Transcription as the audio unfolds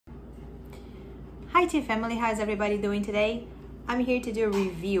Hi tea family, how's everybody doing today? I'm here to do a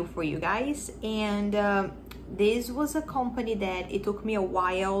review for you guys, and this was a company that it took me a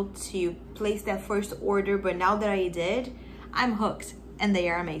while to place that first order, but now that I did, I'm hooked and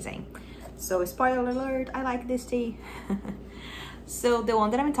they are amazing. So spoiler alert, I like this tea. So the one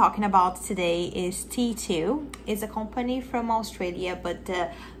that I'm talking about today is T2. It's a company from Australia, but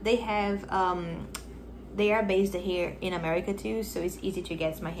they are based here in America too, so it's easy to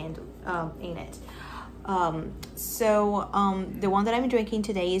get my hand in it. The one that I'm drinking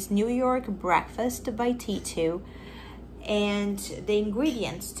today is New York Breakfast by T2, and the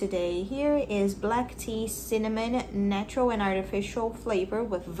ingredients today here is black tea, cinnamon, natural and artificial flavor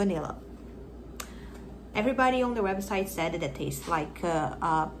with vanilla. Everybody on the website said that it tastes like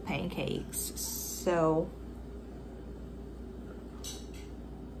pancakes, so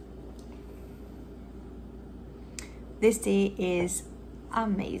this tea is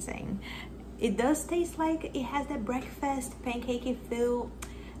amazing. It does taste like it has that breakfast pancakey feel.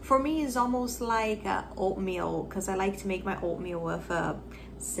 For me, it's almost like oatmeal, because I like to make my oatmeal with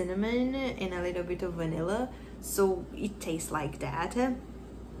cinnamon and a little bit of vanilla, so it tastes like that.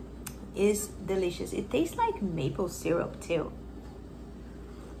 It's delicious. It tastes like maple syrup too.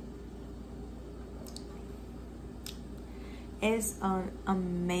 It's an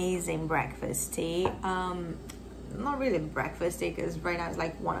amazing breakfast tea. Not really breakfast tea, because right now it's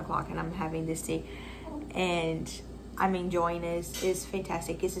like 1 o'clock and I'm having this tea and I'm enjoying it. It's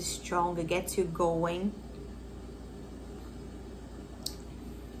fantastic. It's strong. It gets you going,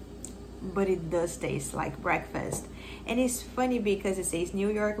 but it does taste like breakfast. And it's funny because it says New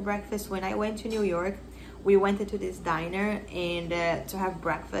York breakfast. When I went to New York, we went into this diner and to have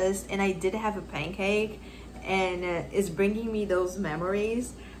breakfast, and I did have a pancake, and it's bringing me those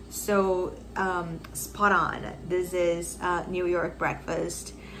memories. So spot on. This is New York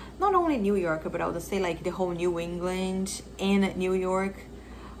breakfast. Not only New York, but I would say like the whole New England and New York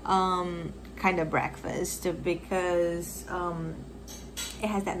kind of breakfast, because it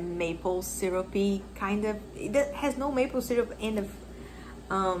has that maple syrupy kind of. It has no maple syrup in the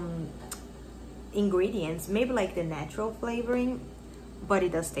ingredients, maybe like the natural flavoring, but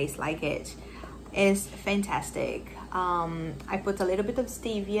it does taste like it. It's fantastic. I put a little bit of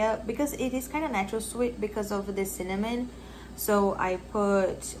stevia because it is kind of natural sweet because of the cinnamon. So I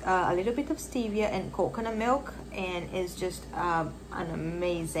put a little bit of stevia and coconut milk, and it's just an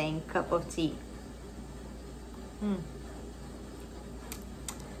amazing cup of tea.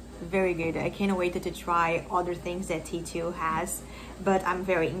 Very good. I can't wait to try other things that T2 has, but I'm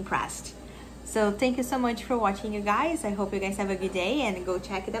very impressed. So thank you so much for watching, you guys. I hope you guys have a good day and go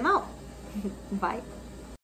check them out. Bye.